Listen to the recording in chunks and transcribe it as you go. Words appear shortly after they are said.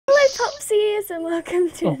Popsies, and welcome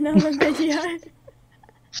to another video.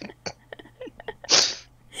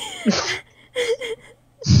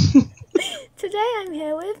 Today I'm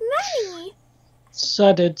here with Manny.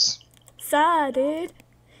 So dude.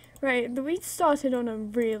 Right, the week started on a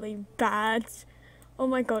really bad... Oh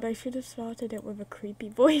my god, I should have started it with a creepy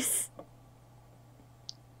voice.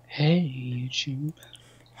 Hey YouTube.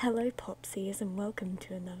 Hello Popsies, and welcome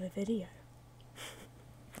to another video.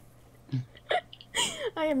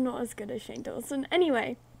 I am not as good as Shane Dawson.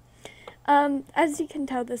 Anyway, as you can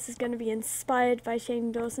tell, this is going to be inspired by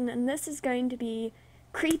Shane Dawson, and this is going to be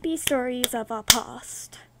creepy stories of our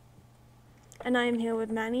past. And I am here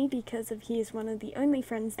with Manny because he is one of the only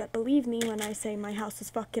friends that believe me when I say my house is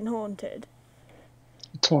fucking haunted.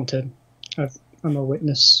 It's haunted. I'm a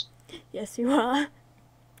witness. Yes, you are.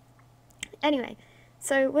 Anyway,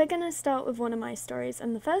 so we're going to start with one of my stories,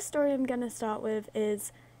 and the first story I'm going to start with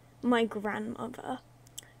is my grandmother.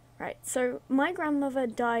 Right, so my grandmother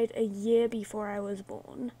died a year before I was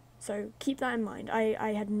born, so keep that in mind.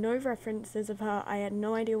 I had no references of her, I had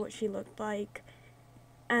no idea what she looked like,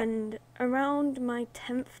 and around my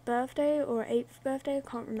 10th birthday or 8th birthday, I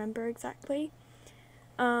can't remember exactly,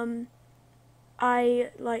 I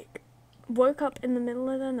woke up in the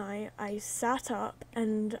middle of the night, I sat up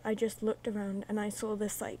and I just looked around and I saw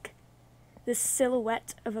this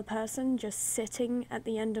silhouette of a person just sitting at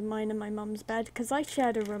the end of mine and my mum's bed, because I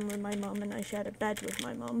shared a room with my mum and I shared a bed with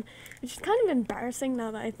my mum, which is kind of embarrassing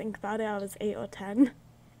now that I think about it. I was 8 or 10.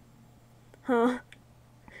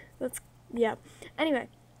 Yeah. Anyway,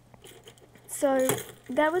 so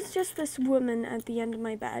there was just this woman at the end of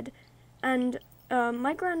my bed, and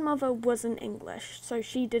my grandmother wasn't English, so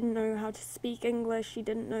she didn't know how to speak English, she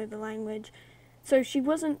didn't know the language. So she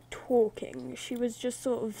wasn't talking, she was just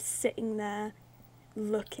sort of sitting there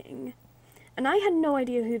looking. And I had no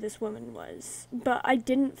idea who this woman was, but I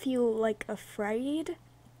didn't feel afraid.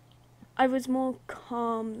 I was more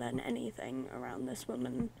calm than anything around this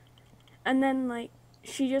woman. And then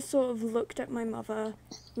she just sort of looked at my mother,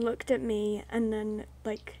 looked at me, and then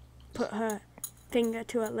put her finger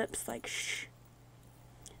to her lips shh.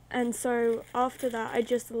 And so after that I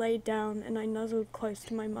just laid down and I nuzzled close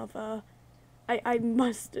to my mother. I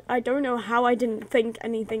don't know how I didn't think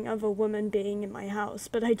anything of a woman being in my house,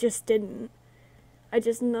 but I just didn't. I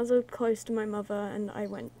just nuzzled close to my mother and I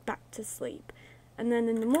went back to sleep. And then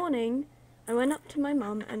in the morning, I went up to my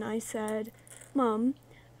mum and I said, "Mum,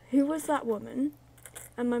 who was that woman?"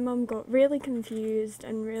 And my mum got really confused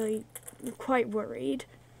and really quite worried.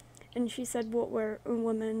 And she said, "What were a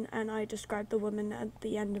woman?" And I described the woman at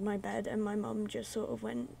the end of my bed, and my mum just sort of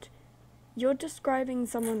went, "You're describing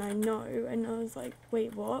someone I know." And I was like,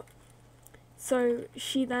 "Wait, what?" So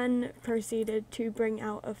she then proceeded to bring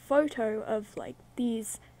out a photo of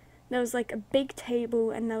there was a big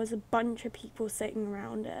table and there was a bunch of people sitting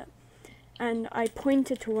around it. And I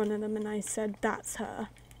pointed to one of them and I said, "That's her."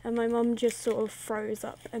 And my mum just sort of froze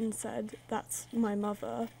up and said, "That's my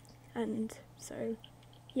mother." And so,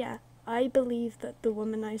 yeah, I believe that the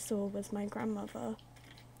woman I saw was my grandmother.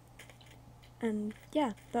 And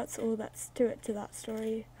yeah, that's all that's to it to that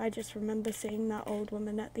story. I just remember seeing that old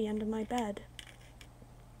woman at the end of my bed.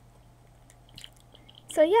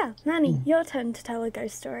 So yeah, Manny, your turn to tell a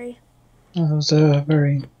ghost story. That was a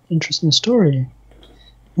very interesting story.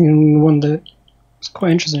 And one that was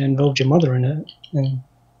quite interesting, involved your mother in it, and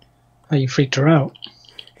how you freaked her out.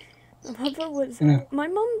 My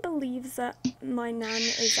mum believes that my nan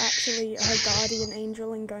is actually her guardian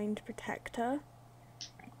angel and going to protect her.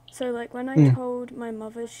 So when I told my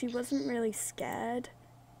mother, she wasn't really scared.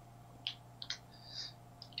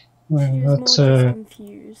 Well, she was that's more just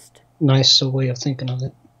confused. Nicer way of thinking of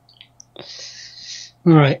it.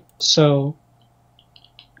 Alright, so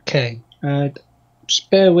okay, just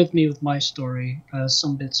bear with me with my story.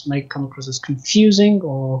 Some bits may come across as confusing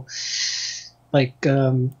or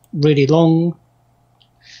really long,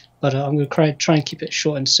 but I'm going to try and keep it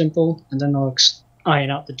short and simple, and then I'll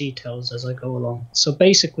iron out the details as I go along. So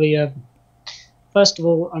basically, first of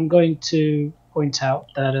all, I'm going to point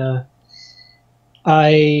out that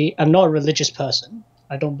I am not a religious person.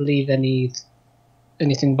 I don't believe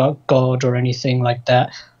anything about God or anything like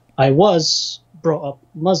that. I was brought up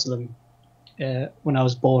Muslim when I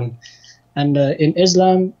was born, and in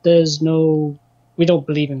Islam we don't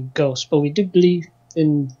believe in ghosts, but we do believe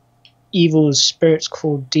in evil spirits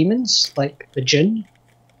called demons, like the jinn,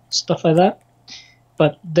 stuff like that.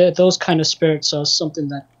 But those kind of spirits are something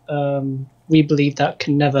that we believe that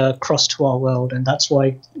can never cross to our world, and that's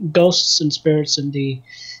why ghosts and spirits in the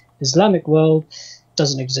Islamic world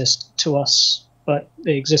doesn't exist to us, but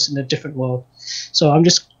they exist in a different world. So I'm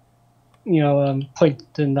just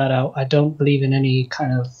pointing that out. I don't believe in any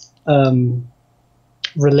kind of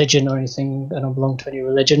religion or anything. I don't belong to any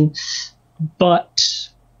religion, but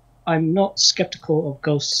I'm not skeptical of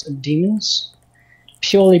ghosts and demons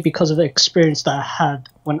purely because of the experience that I had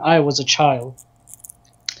when I was a child.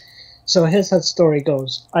 So here's how the story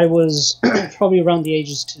goes. I was probably around the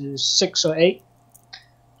ages to 6 or 8.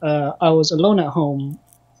 I was alone at home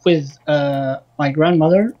with my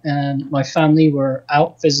grandmother, and my family were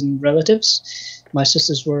out visiting relatives. My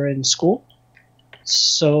sisters were in school.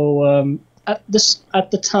 So at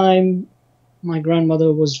the time, my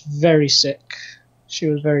grandmother was very sick. She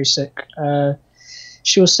was very sick.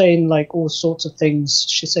 She was saying like all sorts of things.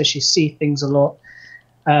 She says she sees things a lot,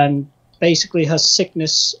 and basically her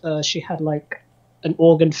sickness, she had like an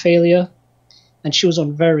organ failure, and she was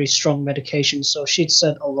on very strong medication. So she'd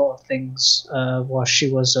said a lot of things while she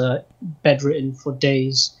was bedridden for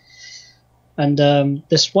days. And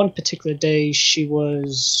this one particular day, she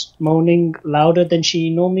was moaning louder than she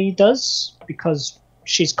normally does because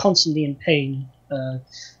she's constantly in pain.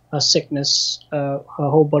 Her sickness, her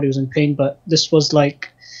whole body was in pain. But this was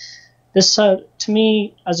like, this to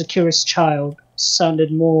me, as a curious child,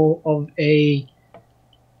 sounded more of a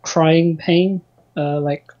crying pain,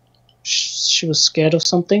 like she was scared of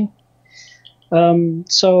something.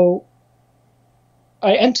 So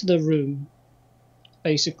I entered the room.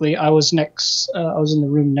 Basically, I was in the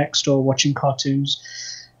room next door watching cartoons,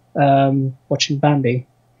 watching Bambi,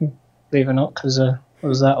 believe it or not, because I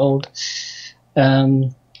was that old.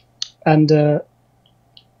 And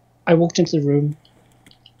I walked into the room,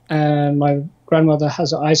 and my grandmother has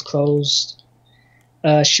her eyes closed.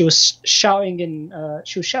 She was shouting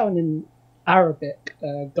in Arabic,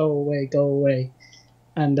 "Go away, go away,"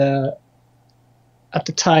 and at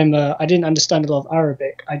the time, I didn't understand a lot of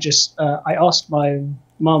Arabic. I asked my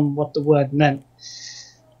mum what the word meant,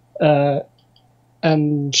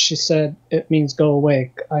 and she said it means "go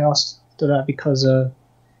away." I asked her that because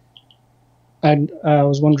I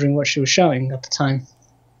was wondering what she was shouting at the time,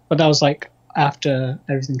 but that was like after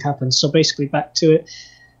everything happened. So basically, back to it.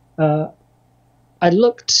 I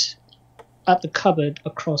looked at the cupboard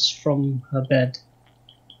across from her bed,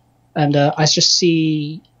 and I just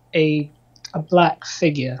see a black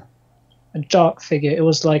figure, a dark figure. It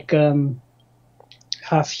was like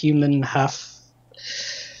half human, half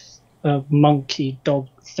monkey dog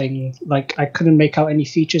thing. Like I couldn't make out any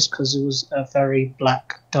features because it was a very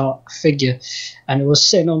black, dark figure, and it was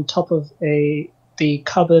sitting on top of the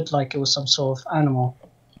cupboard like it was some sort of animal,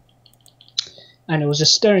 and it was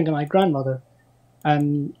just staring at my grandmother.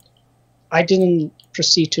 And I didn't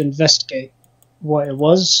proceed to investigate what it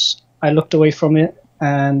was. I looked away from it,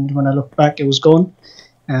 and when I looked back, it was gone.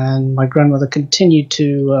 And my grandmother continued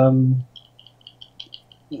to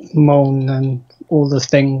moan and all the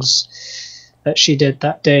things that she did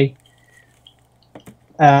that day.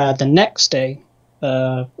 The next day,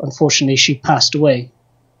 unfortunately, she passed away.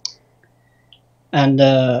 And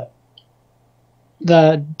the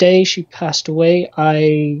day she passed away,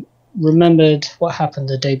 I remembered what happened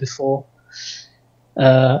the day before,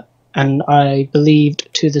 and I believed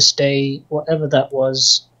to this day whatever that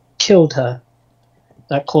was killed her,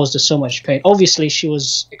 that caused her so much pain. Obviously she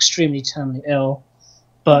was extremely terminally ill,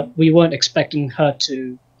 but we weren't expecting her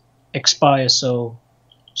to expire so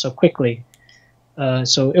quickly.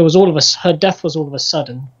 So it was all of us. Her death was all of a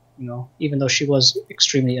sudden, even though she was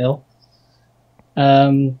extremely ill.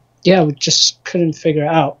 We just couldn't figure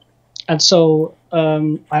it out. And so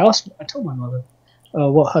I told my mother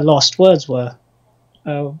what her last words were.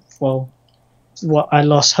 What I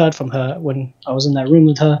last heard from her when I was in that room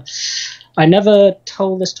with her. I never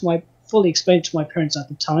told this fully explained to my parents at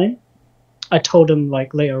the time. I told them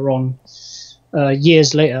like later on,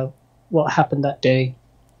 years later, what happened that day.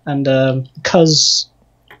 And because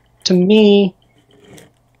to me,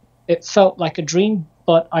 it felt like a dream,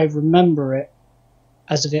 but I remember it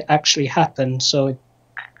as if it actually happened. So it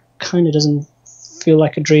kind of doesn't feel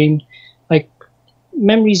like a dream. Like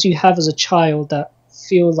memories you have as a child that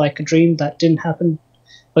feel like a dream that didn't happen,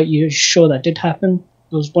 but you're sure that did happen.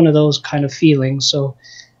 It was one of those kind of feelings. So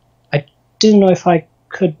I didn't know if I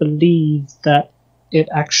could believe that it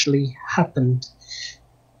actually happened.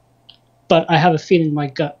 But I have a feeling in my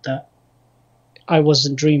gut that I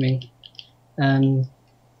wasn't dreaming. And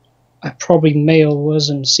I probably may or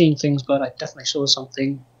wasn't seeing things, but I definitely saw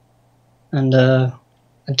something. And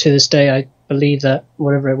to this day, I believe that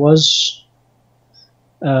whatever it was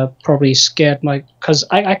probably scared because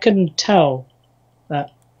I couldn't tell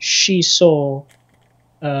that she saw,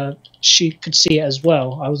 she could see it as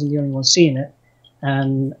well. I wasn't the only one seeing it.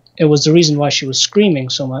 And it was the reason why she was screaming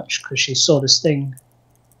so much, because she saw this thing.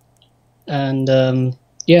 And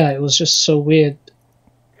yeah, it was just so weird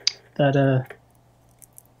that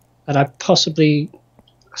that I possibly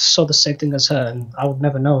saw the same thing as her, and I would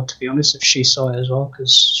never know, to be honest, if she saw it as well,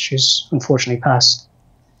 because she's unfortunately passed.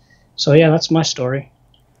 So yeah, that's my story.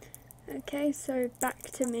 Okay, so back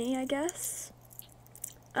to me, I guess.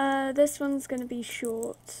 This one's gonna be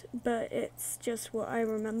short, but it's just what I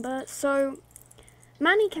remember. So,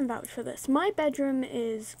 Manny can vouch for this. My bedroom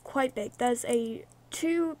is quite big. There's a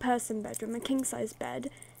 2-person bedroom, a king-size bed,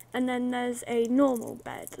 and then there's a normal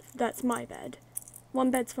bed. That's my bed.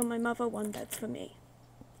 One bed's for my mother, one bed's for me.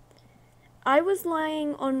 I was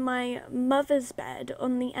lying on my mother's bed,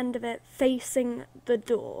 on the end of it, facing the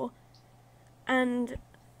door, and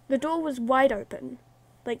the door was wide open.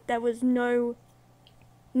 Like, there was nothing,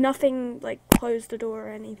 like, closed the door or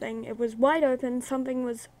anything. It was wide open, something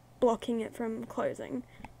was blocking it from closing.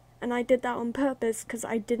 And I did that on purpose because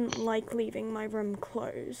I didn't like leaving my room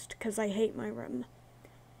closed, because I hate my room.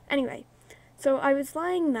 Anyway, so I was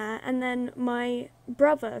lying there, and then my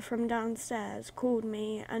brother from downstairs called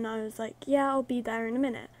me, and I was like, yeah, I'll be there in a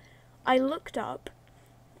minute. I looked up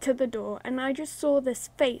to the door, and I just saw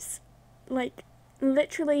this face, like,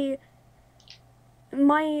 literally,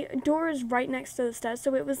 my door is right next to the stairs,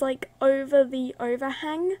 so it was, like, over the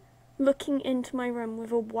overhang, looking into my room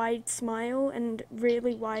with a wide smile and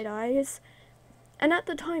really wide eyes. And at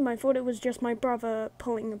the time, I thought it was just my brother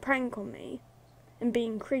pulling a prank on me and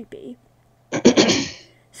being creepy.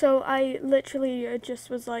 So I literally just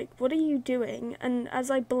was like, what are you doing? And as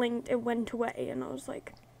I blinked, it went away, and I was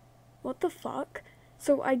like, what the fuck?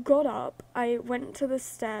 So I got up, I went to the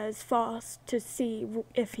stairs fast to see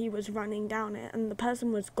if he was running down it, and the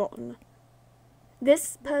person was gone.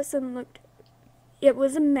 This person it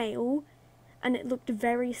was a male, and it looked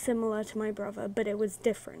very similar to my brother, but it was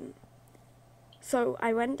different. So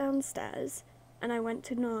I went downstairs, and I went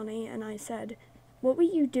to Nani, and I said, what were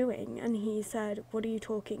you doing? And he said, what are you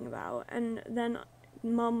talking about? And then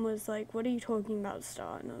Mum was like, what are you talking about,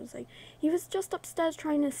 Star? And I was like, he was just upstairs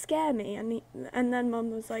trying to scare me. And then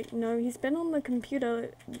Mum was like, no, he's been on the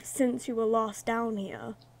computer since you were last down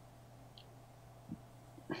here.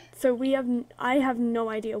 So I have no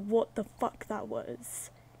idea what the fuck that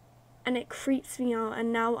was. And it creeps me out,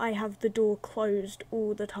 and now I have the door closed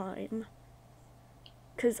all the time.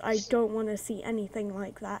 Because I don't want to see anything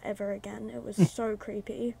like that ever again. It was so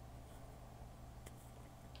creepy.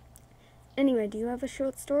 Anyway, do you have a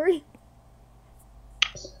short story?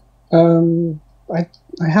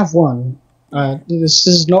 I have one. This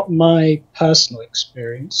is not my personal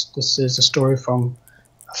experience. This is a story from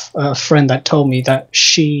a friend that told me that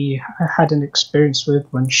she had an experience with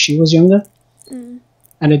when she was younger. And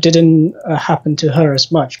it didn't happen to her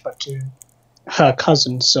as much, but to her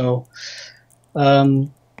cousin. So,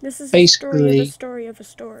 this is basically, a story of a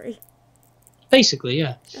story. Basically,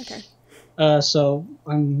 yeah. Okay. So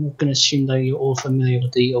I'm going to assume that you're all familiar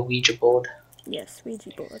with the Ouija board. Yes,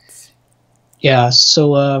 Ouija boards. Yeah.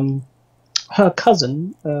 So, her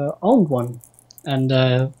cousin owned one, and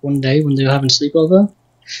one day when they were having sleepover,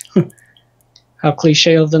 how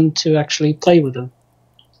cliche of them to actually play with them.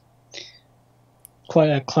 Quite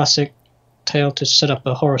a classic tale to set up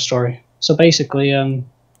a horror story. So basically,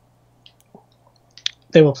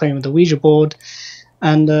 they were playing with the Ouija board,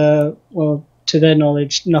 and well, to their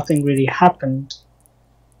knowledge, nothing really happened.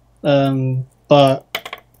 But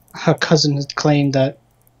her cousin had claimed that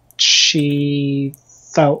she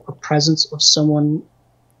felt a presence of someone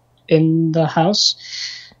in the house.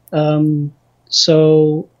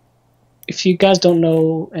 So if you guys don't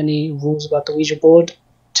know any rules about the Ouija board,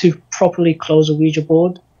 to properly close a Ouija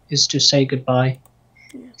board is to say goodbye.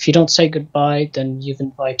 Yeah. If you don't say goodbye, then you've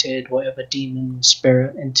invited whatever demon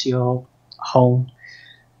spirit into your home.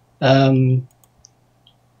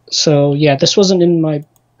 So yeah, this wasn't in my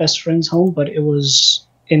best friend's home, but it was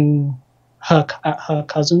at her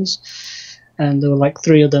cousin's, and there were like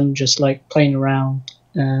 3 of them just like playing around,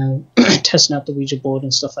 testing out the Ouija board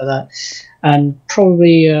and stuff like that. And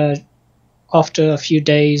probably after a few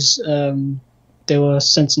days, they were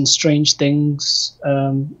sensing strange things.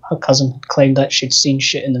 Her cousin claimed that she'd seen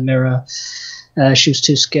shit in the mirror. She was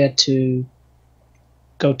too scared to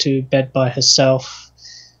go to bed by herself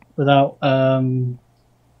without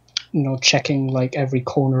checking like every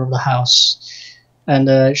corner of the house.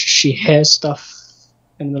 And she hears stuff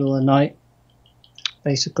in the middle of the night,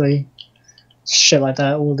 basically. Shit like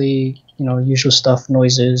that, all the usual stuff,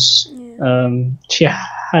 noises. Yeah. She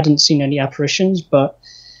hadn't seen any apparitions, but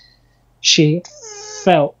she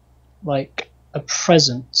felt like a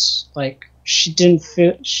presence. Like she didn't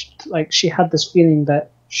feel like she had this feeling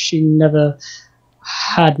that she never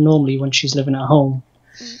had normally when she's living at home.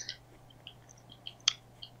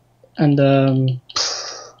 and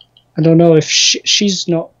I don't know if she's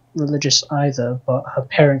not religious either, but her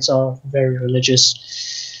parents are very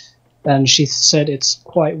religious, and she said it's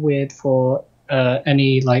quite weird for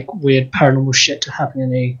any like weird paranormal shit to happen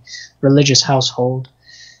in a religious household.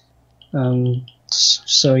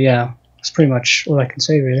 So yeah, that's pretty much all I can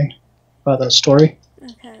say really about that story.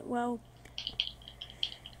 Okay, well,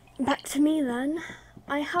 back to me then.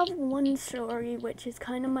 I have one story which is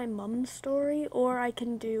kind of my mum's story, or I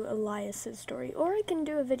can do Elias's story, or I can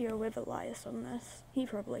do a video with Elias on this. He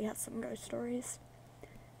probably has some ghost stories.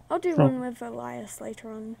 I'll do one with Elias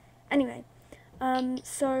later on. Anyway,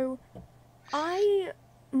 so my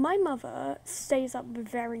mother stays up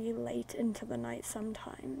very late into the night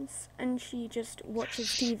sometimes, and she just watches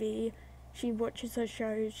TV, she watches her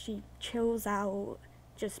shows, she chills out,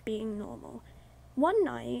 just being normal. One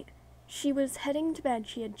night, she was heading to bed,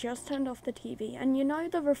 she had just turned off the TV, and you know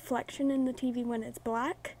the reflection in the TV when it's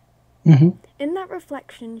black? Mm-hmm. In that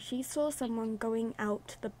reflection, she saw someone going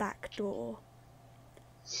out the back door.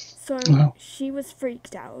 So she was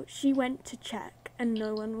freaked out. She went to check, and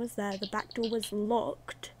no one was there. The back door was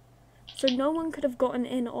locked, so no one could have gotten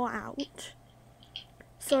in or out.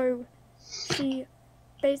 So the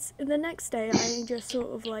next day, I just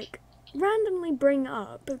sort of like randomly bring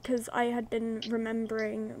up, because I had been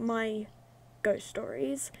remembering my ghost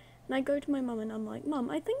stories, and I go to my mum and I'm like, Mum,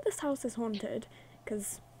 I think this house is haunted,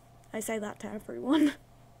 because I say that to everyone.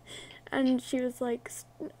 And she was like,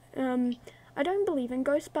 I don't believe in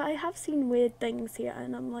ghosts, but I have seen weird things here.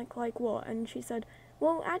 And I'm like what? And she said,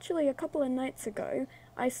 well, actually, a couple of nights ago,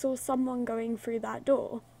 I saw someone going through that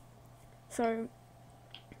door. So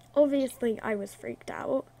obviously I was freaked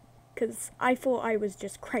out, because I thought I was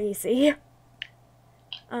just crazy.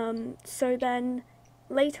 So then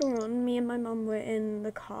later on, me and my mum were in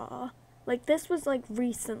the car. Like, this was like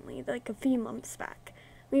recently, like a few months back.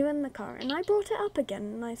 We were in the car, and I brought it up again,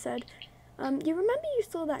 and I said, you remember you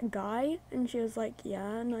saw that guy? And she was like,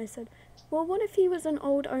 yeah. And I said, well, what if he was an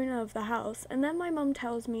old owner of the house? And then my mum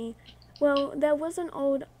tells me, well, there was an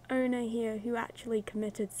old owner here who actually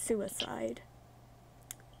committed suicide.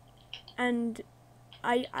 And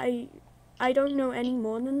I don't know any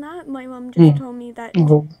more than that. My mum just told me that...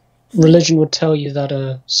 Well, religion would tell you that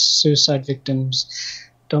suicide victims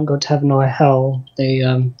don't go to heaven or hell. They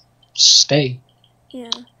stay. Yeah.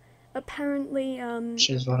 Apparently, which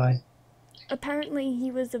is what I... Apparently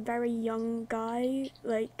he was a very young guy,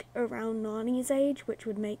 like around Nani's age, which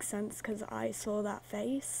would make sense because I saw that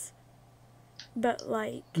face. But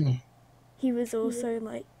like, he was also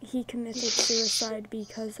like, he committed suicide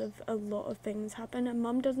because of a lot of things happen, and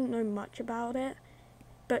Mum doesn't know much about it,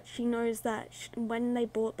 but she knows that when they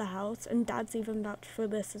bought the house, and Dad's even vouched for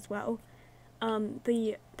this as well,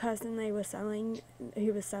 the person who was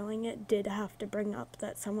selling it did have to bring up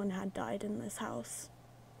that someone had died in this house.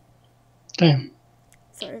 Damn.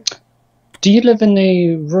 So, do you live in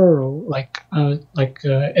a rural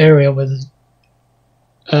area where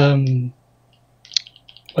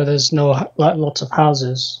there's no lots of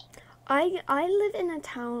houses? I live in a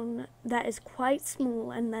town that is quite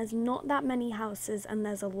small, and there's not that many houses, and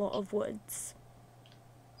there's a lot of woods.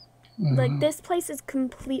 Like, this place is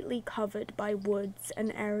completely covered by woods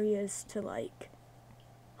and areas to like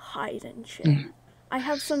hide and shit. I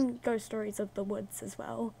have some ghost stories of the woods as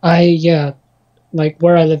well. Like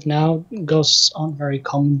where I live now, ghosts aren't very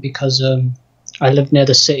common because I live near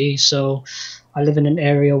the city, so I live in an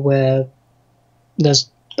area where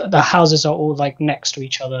the houses are all like next to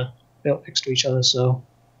each other, built next to each other, so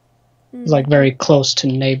like very close to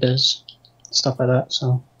neighbors, stuff like that.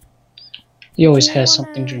 So you always hear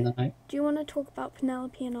something during the night. Do you want to talk about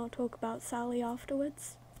Penelope, and I'll talk about Sally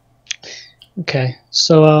afterwards? Okay,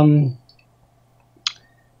 so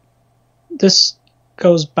this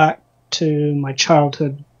goes back to my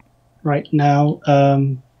childhood right now.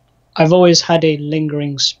 I've always had a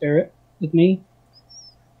lingering spirit with me.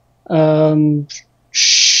 I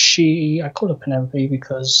call her Penelope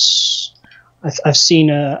because I've seen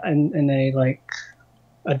her in a like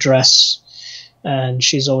a dress, and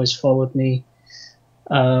she's always followed me.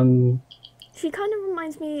 She kind of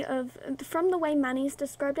reminds me of, from the way Manny's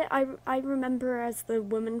described it, I remember her as the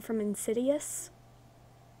woman from Insidious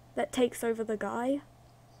that takes over the guy.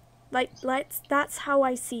 Like, that's how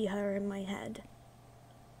I see her in my head.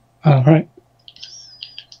 Oh, right.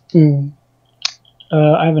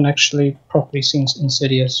 I haven't actually properly seen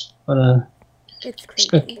Insidious, but it's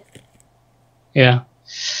creepy. Yeah.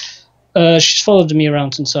 She's followed me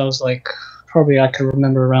around since I was like, probably I could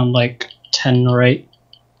remember around like 10 or 8.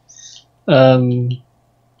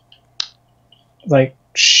 Like,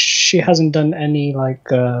 she hasn't done any like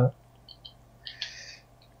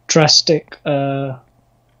drastic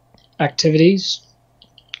activities.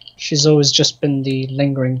 She's always just been the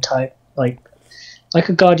lingering type, like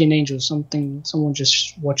a guardian angel, someone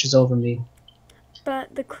just watches over me.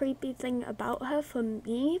 But the creepy thing about her, for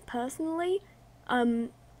me personally,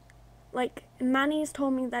 like, Manny's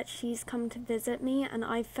told me that she's come to visit me, and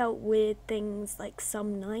I felt weird things like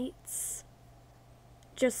some nights.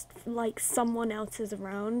 Just like someone else is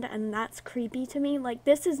around, and that's creepy to me. Like,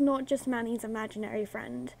 this is not just Manny's imaginary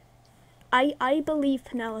friend. I believe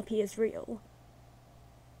Penelope is real.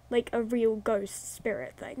 Like a real ghost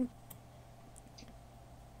spirit thing.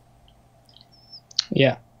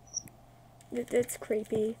 Yeah. It's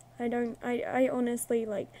creepy. I honestly,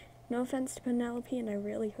 like, no offense to Penelope, and I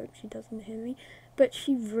really hope she doesn't hear me, but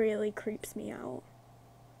she really creeps me out.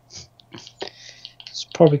 It's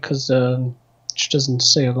probably because she doesn't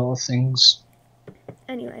say a lot of things.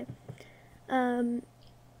 Anyway,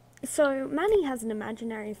 so Manny has an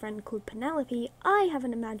imaginary friend called Penelope. I have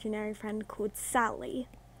an imaginary friend called Sally.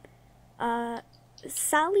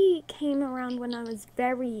 Sally came around when I was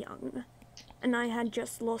very young, and I had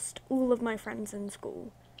just lost all of my friends in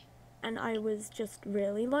school, and I was just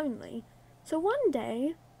really lonely. So one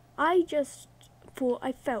day, I just thought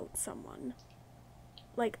I felt someone,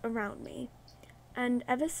 like, around me. And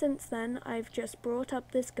ever since then, I've just brought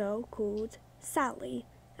up this girl called Sally,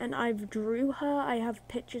 and I've drew her. I have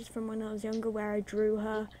pictures from when I was younger where I drew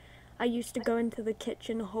her. I used to go into the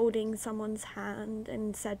kitchen holding someone's hand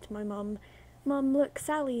and said to my mum, "Mum, look,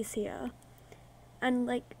 Sally's here." And,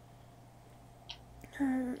 like,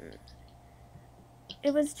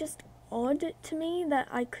 it was just odd to me that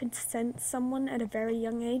I could sense someone at a very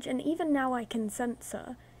young age, and even now I can sense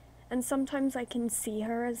her. And sometimes I can see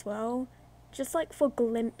her as well, just like for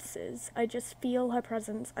glimpses. I just feel her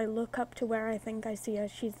presence. I look up to where I think I see her.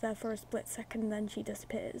 She's there for a split second, then she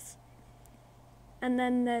disappears. And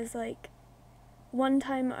then there's, like, one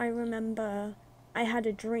time I remember I had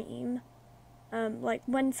a dream. Like,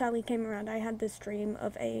 when Sally came around, I had this dream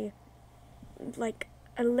of a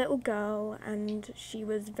little girl, and she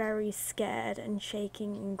was very scared and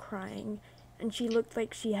shaking and crying, and she looked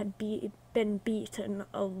like she had been beaten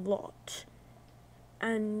a lot.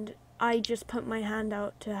 And I just put my hand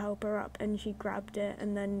out to help her up, and she grabbed it,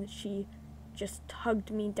 and then she just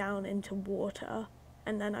hugged me down into water,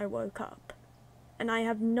 and then I woke up. And I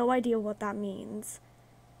have no idea what that means.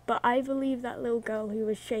 But I believe that little girl who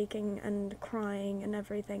was shaking and crying and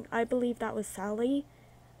everything, I believe that was Sally,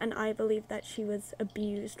 and I believe that she was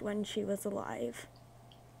abused when she was alive.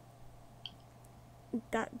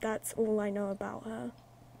 That's all I know about her.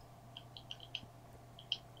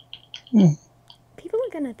 People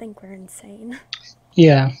are gonna think we're insane.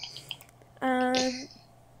 Yeah. I've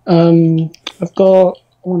got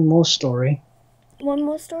one more story. One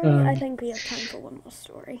more story? I think we have time for one more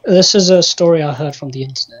story. This is a story I heard from the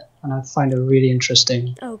internet, and I find it really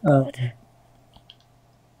interesting. Oh, God.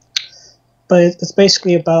 But it's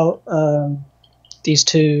basically about these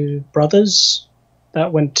two brothers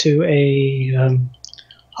that went to a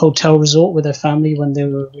hotel resort with their family when they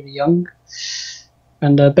were really young.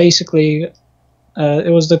 And basically,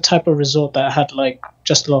 it was the type of resort that had, like,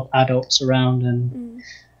 just a lot of adults around, and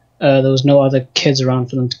there was no other kids around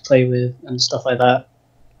for them to play with and stuff like that.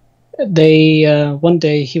 They one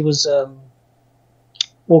day he was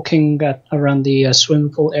walking around the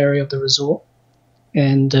swimming pool area of the resort,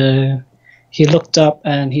 and he looked up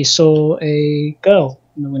and he saw a girl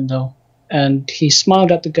in the window, and he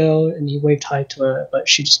smiled at the girl and he waved hi to her, but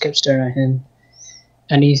she just kept staring at him,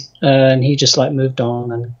 and he just, like, moved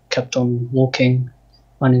on and kept on walking,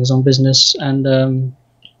 minding his own business. And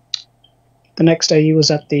the next day he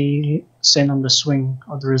was sitting on the swing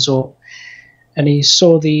of the resort, and he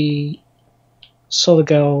saw the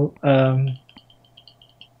girl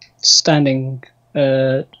standing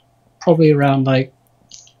probably around, like,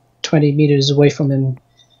 20 meters away from him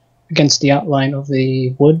against the outline of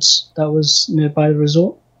the woods that was nearby the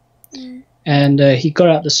resort. And he got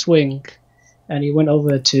out the swing and he went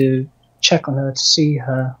over to check on her, to see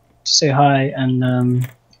her, to say hi. And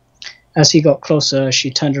as he got closer, she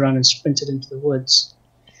turned around and sprinted into the woods.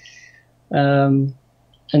 And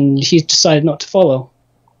he decided not to follow.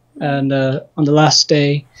 And on the last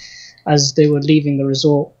day, as they were leaving the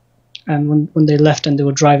resort, and when they left and they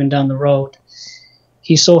were driving down the road,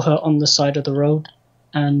 he saw her on the side of the road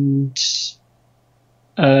and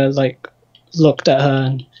like, looked at her.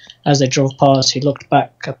 And as they drove past, he looked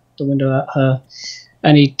back at the window at her,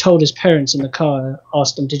 and he told his parents in the car,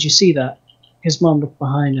 asked them, "Did you see that?" His mom looked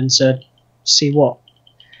behind and said, "See what?"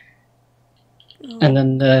 And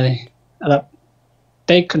then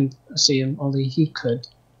they couldn't see him, only he could.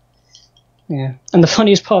 Yeah. And the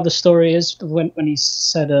funniest part of the story is when he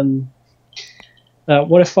said,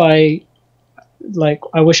 what if I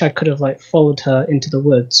wish I could have like followed her into the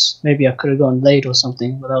woods. Maybe I could have gone laid or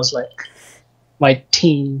something. But that was like my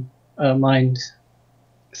teen mind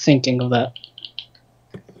thinking of that.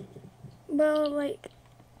 Well, like,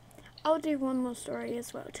 I'll do one more story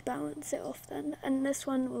as well to balance it off then. And this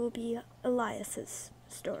one will be Elias's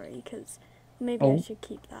story, because maybe I should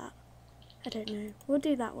keep that. I don't know. We'll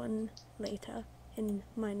do that one later in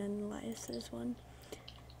mine and Elias's one.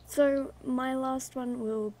 So, my last one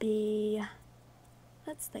will be...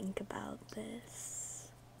 Let's think about this.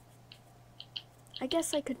 I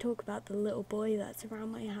guess I could talk about the little boy that's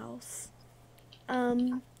around my house.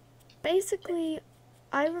 Basically,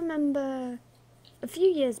 I remember a few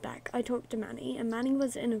years back I talked to Manny, and Manny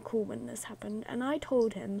was in a call when this happened, and I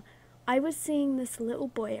told him I was seeing this little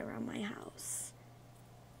boy around my house.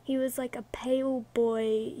 He was like a pale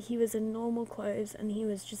boy, he was in normal clothes, and he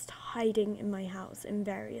was just hiding in my house in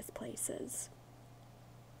various places.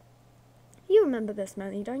 You remember this,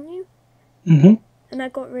 Manny, don't you? Mm-hmm. And I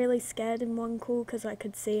got really scared in one call because I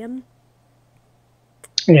could see him.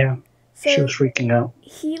 Yeah, so she was freaking out.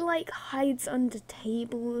 He like hides under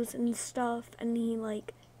tables and stuff, and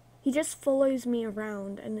he just follows me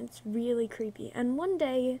around, and it's really creepy. And one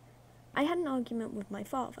day, I had an argument with my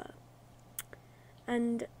father,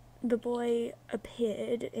 and the boy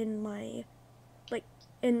appeared in my,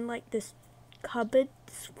 in this cupboard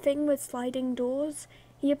thing with sliding doors.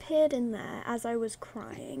 He appeared in there as I was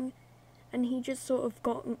crying, and he just sort of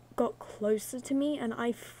got closer to me, and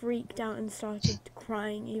I freaked out and started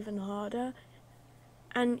crying even harder.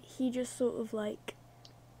 And he just sort of like,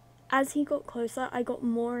 as he got closer, I got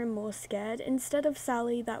more and more scared. Instead of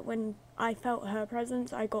Sally, that when I felt her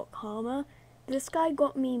presence, I got calmer, this guy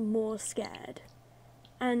got me more scared.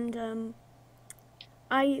 And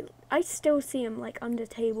I still see him like under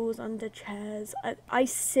tables, under chairs. I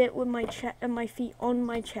sit with my feet on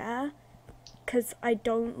my chair, because I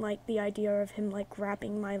don't like the idea of him like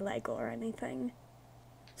grabbing my leg or anything.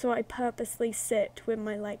 So I purposely sit with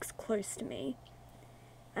my legs close to me.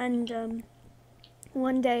 And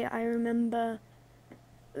one day I remember,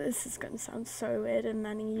 this is going to sound so weird, and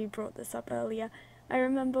Manny, you brought this up earlier. I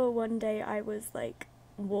remember one day I was like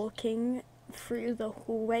walking through the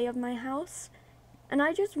hallway of my house, and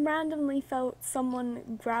I just randomly felt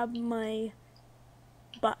someone grab my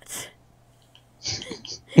butt.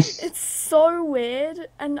 It's so weird,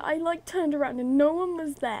 and I like turned around and no one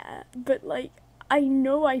was there, but like I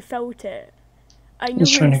know I felt it. I know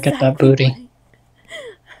He's trying exactly to get that booty.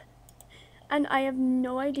 And I have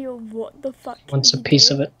no idea what the fuck Wants a piece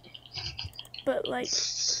of it. But like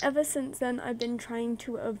ever since then I've been trying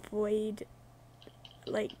to avoid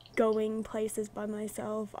like going places by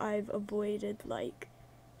myself. I've avoided like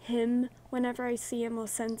him. Whenever I see him or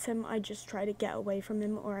sense him, I just try to get away from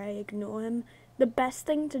him, or I ignore him. The best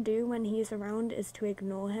thing to do when he's around is to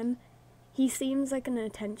ignore him. He seems like an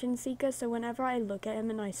attention seeker, so whenever I look at him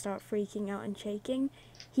and I start freaking out and shaking,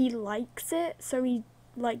 he likes it, so he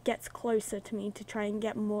like gets closer to me to try and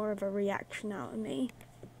get more of a reaction out of me.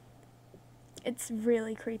 It's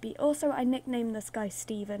really creepy. Also, I nicknamed this guy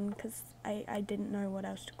Steven because I didn't know what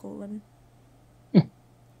else to call him.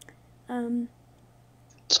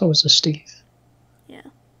 It's always a Steve. Yeah.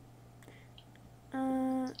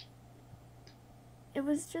 It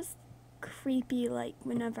was just creepy, like,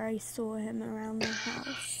 whenever I saw him around the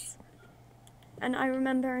house. And I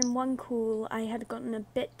remember in one call, I had gotten a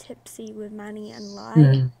bit tipsy with Manny and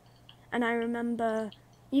Lai. And I remember,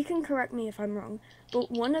 you can correct me if I'm wrong, but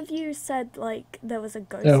one of you said, like, there was a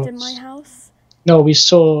ghost in my house. No, we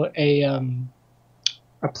saw a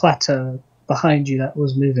platter behind you that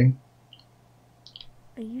was moving.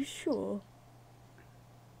 Are you sure?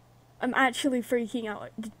 I'm actually freaking out.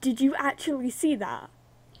 Did you actually see that?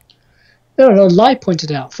 No, Lai pointed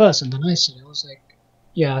it out first, and then I said it. I was like,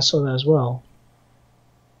 yeah, I saw that as well.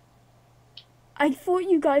 I thought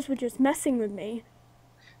you guys were just messing with me.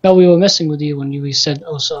 No, we were messing with you when we said,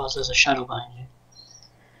 oh, so there's a shadow behind you.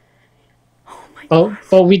 Oh my god.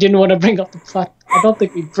 But we didn't want to bring up the platter. I don't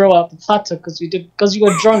think we brought up the platter because you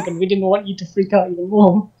were drunk and we didn't want you to freak out even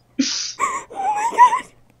more. Oh my god.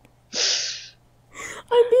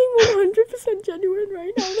 I'm being 100% genuine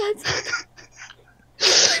right now.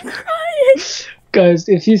 I'm crying. Guys,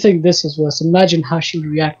 if you think this is worse, imagine how she'd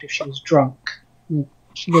react if she was drunk.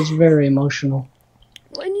 She gets very emotional.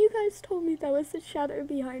 When you guys told me there was a shadow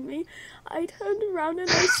behind me, I turned around and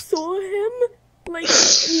I saw him, like,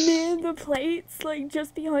 near the plates, like,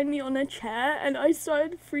 just behind me on a chair, and I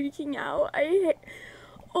started freaking out.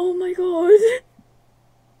 Oh my god.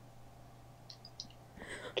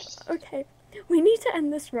 Okay, We need to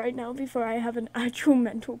end this right now before I have an actual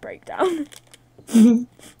mental breakdown. I'm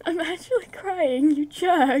actually crying, you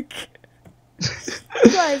jerk.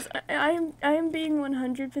 Guys, I am being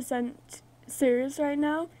 100% serious right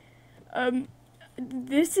now.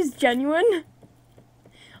 This is genuine.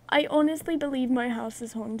 I honestly believe my house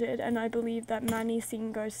is haunted, and I believe that Manny's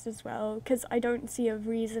seen ghosts as well, because I don't see a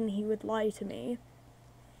reason he would lie to me.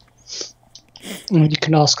 You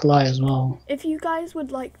can ask Lai as well. If you guys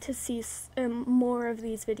would like to see more of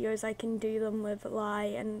these videos, I can do them with Lai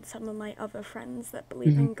and some of my other friends that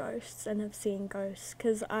believe in ghosts and have seen ghosts,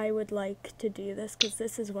 because I would like to do this, because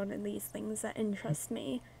this is one of these things that interest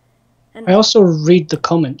me. And I also read the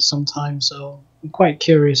comments sometimes, so I'm quite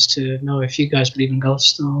curious to know if you guys believe in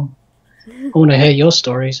ghosts. So I want to hear your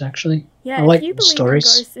stories, actually. yeah, I like if you believe stories.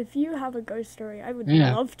 in ghosts, if you have a ghost story, I would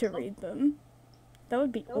love to read them. That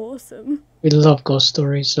would be awesome. We love ghost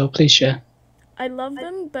stories, so please share. I love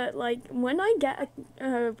them, but like when I get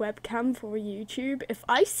a webcam for YouTube, if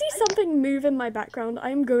I see something move in my background,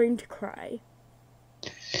 I'm going to cry.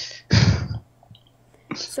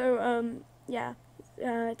 So yeah,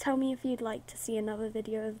 tell me if you'd like to see another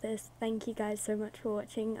video of this. Thank you guys so much for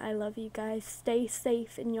watching. I love you guys. Stay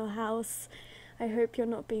safe in your house. I hope you're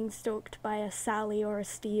not being stalked by a Sally or a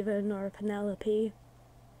Steven or a Penelope.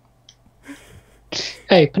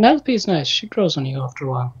 Hey, Penelope's nice. She grows on you after a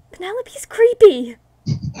while. Penelope's creepy!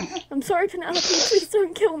 I'm sorry, Penelope, please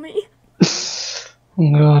don't kill me.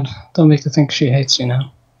 Oh god, don't make her think she hates you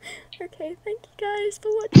now. Okay, thank you guys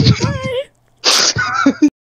for watching. Bye!